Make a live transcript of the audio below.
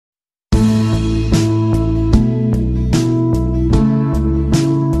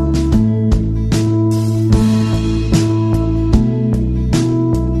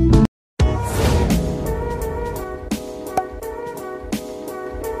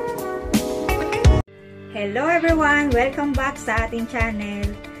Hello everyone! Welcome back sa ating channel.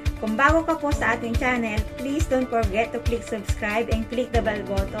 Kung bago ka po sa ating channel, please don't forget to click subscribe and click the bell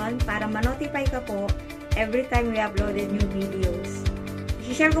button para ma-notify ka po every time we uploaded new videos.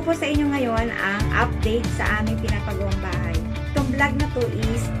 I-share ko po sa inyo ngayon ang update sa aming pinapagawang bahay. Itong vlog na to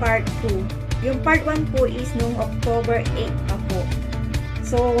is part 2. Yung part 1 po is noong October 8 pa po.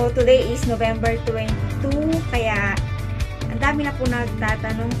 So, today is November 22, kaya ang dami na po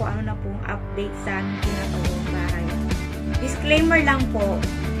nagtatanong kung ano na pong update sa aming pinapagawang bahay. Disclaimer lang po,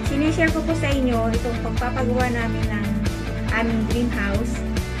 sinishare ko po sa inyo itong pagpapagawa namin ng aming dream house,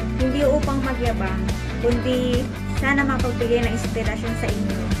 hindi upang magyabang, kundi sana makapagbigay ng inspirasyon sa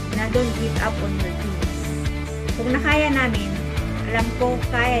inyo na don't give up on your dreams. Kung nakaya namin, alam ko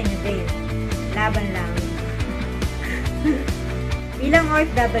kaya nyo din. Laban lang. Bilang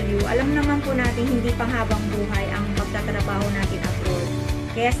OFW, alam naman po natin hindi pang habang buhay ang pagtatrabaho natin abroad.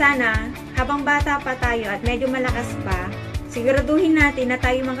 Kaya sana, habang bata pa tayo at medyo malakas pa, siguraduhin natin na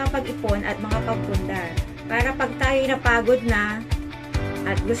tayo makapag-ipon at makapagpundar. Para pag tayo napagod na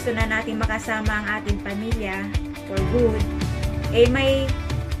at gusto na natin makasama ang ating pamilya for good, eh may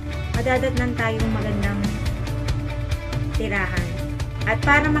madadatnan tayong magandang tirahan. At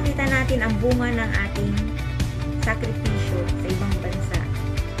para makita natin ang bunga ng ating sakripisyo sa ibang bansa.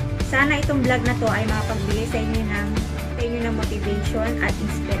 Sana itong vlog na to ay makapagbigay sa inyo ng motivation at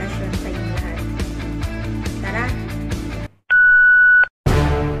inspirasyon sa inyong lahat. Tara!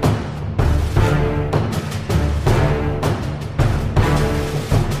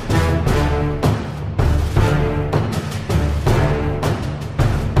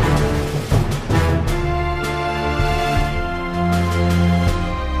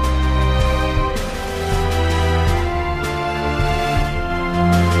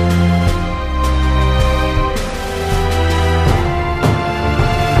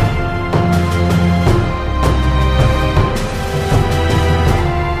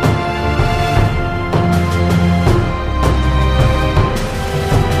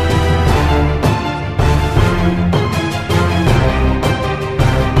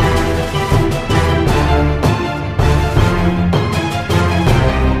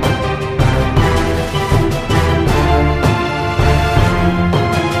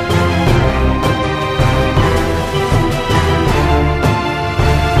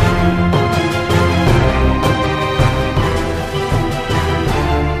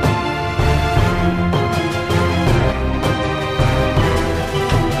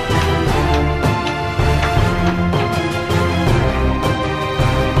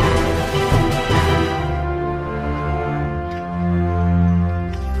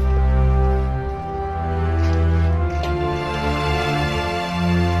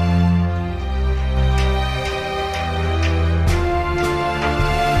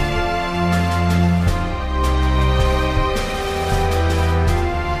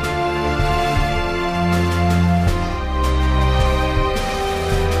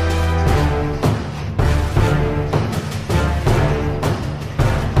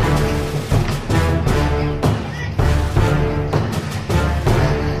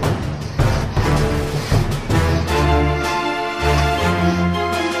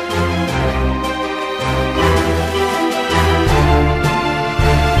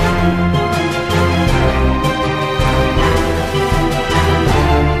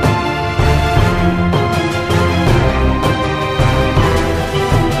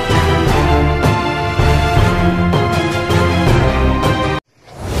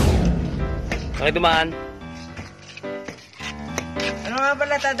 Okay, dumaan. Ano nga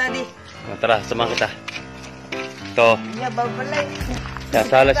pala ta, Daddy? Tara, samahan kita. Ito. Magyabang pala eh. Yeah,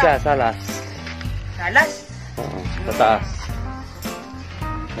 salas siya, salas. Salas? Oo, sa taas.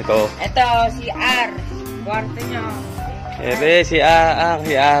 Ito. Ito, si R. Kwarto nyo. Ere, si R.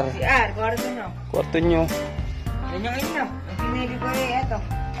 Si R, kwarto nyo. Kwarto nyo. Yan yung inyo. Ang pinili ko eh, ito.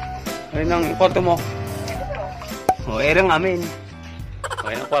 Ayun ang kwarto mo. O, ere ang amin.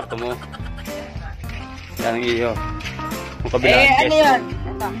 Ayun ang kwarto mo. Yan ang iyo. Ang kabilang. Ano yun?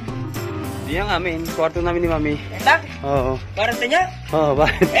 Ito. Di ang amin. Kwarto namin ni Mami. Ito? Oo. Kwarto nyo? Oo,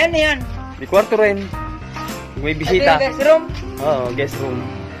 bakit? Ano yun? Di kwarto rin. May bisita. Ito yung guest room? Oo, guest room.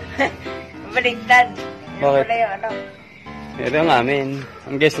 Baligtad. Bakit? Pala yung ano. Ito ang amin.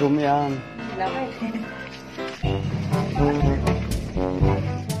 Ang guest room yan. Lamay.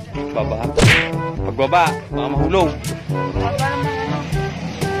 Baba. Pagbaba, baka mahulog.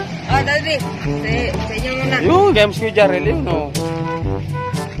 Daddy. Sa inyo muna. Yung games ko Jarrell yun, no?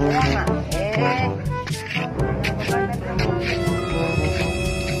 Wala nga.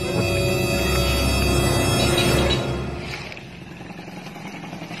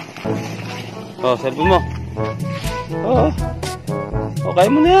 Oh, cellphone mo. Oh. Okay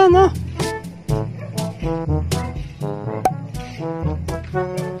mo na yan, ha?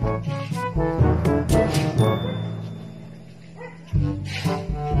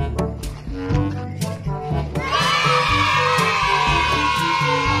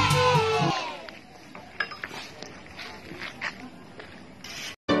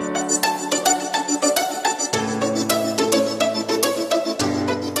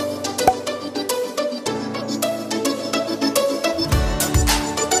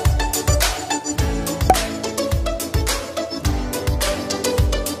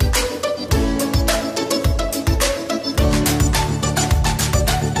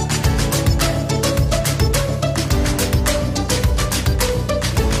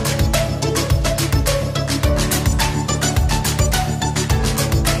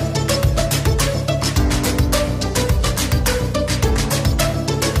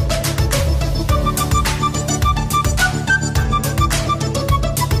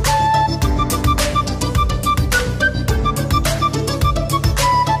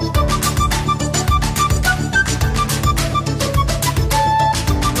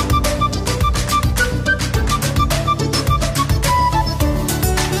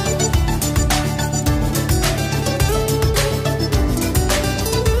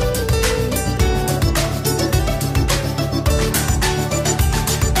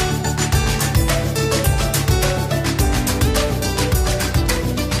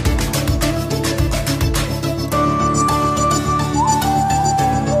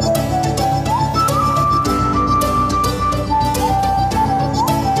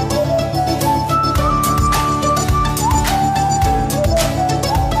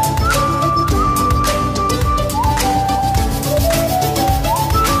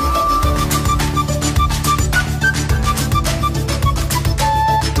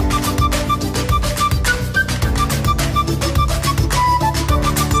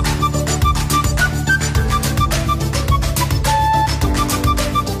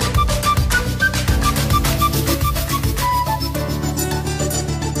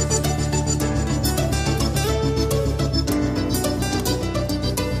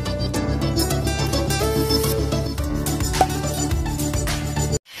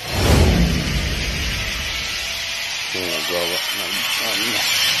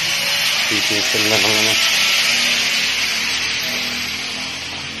 Titisel na ng ano.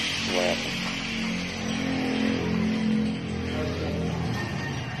 Wala.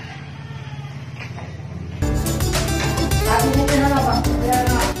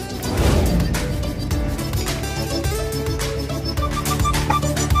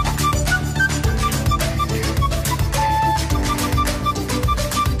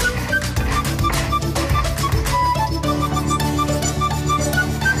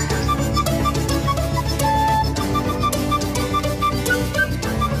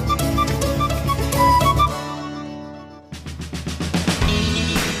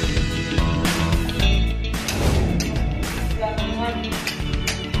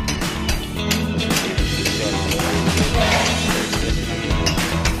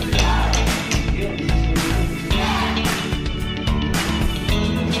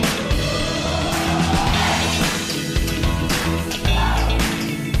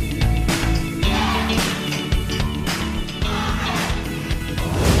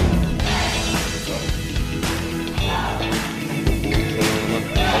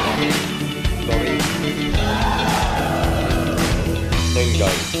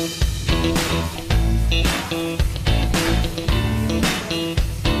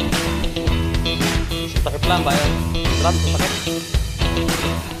 Sakit lang ba yun? Sarap, sakit.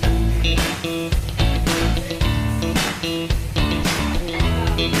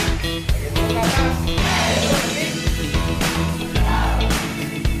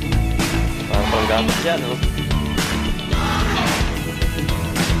 Parang panggamit siya, no?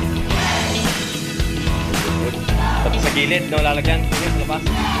 Pati sa gilid, no? Lalagyan. Sa labas.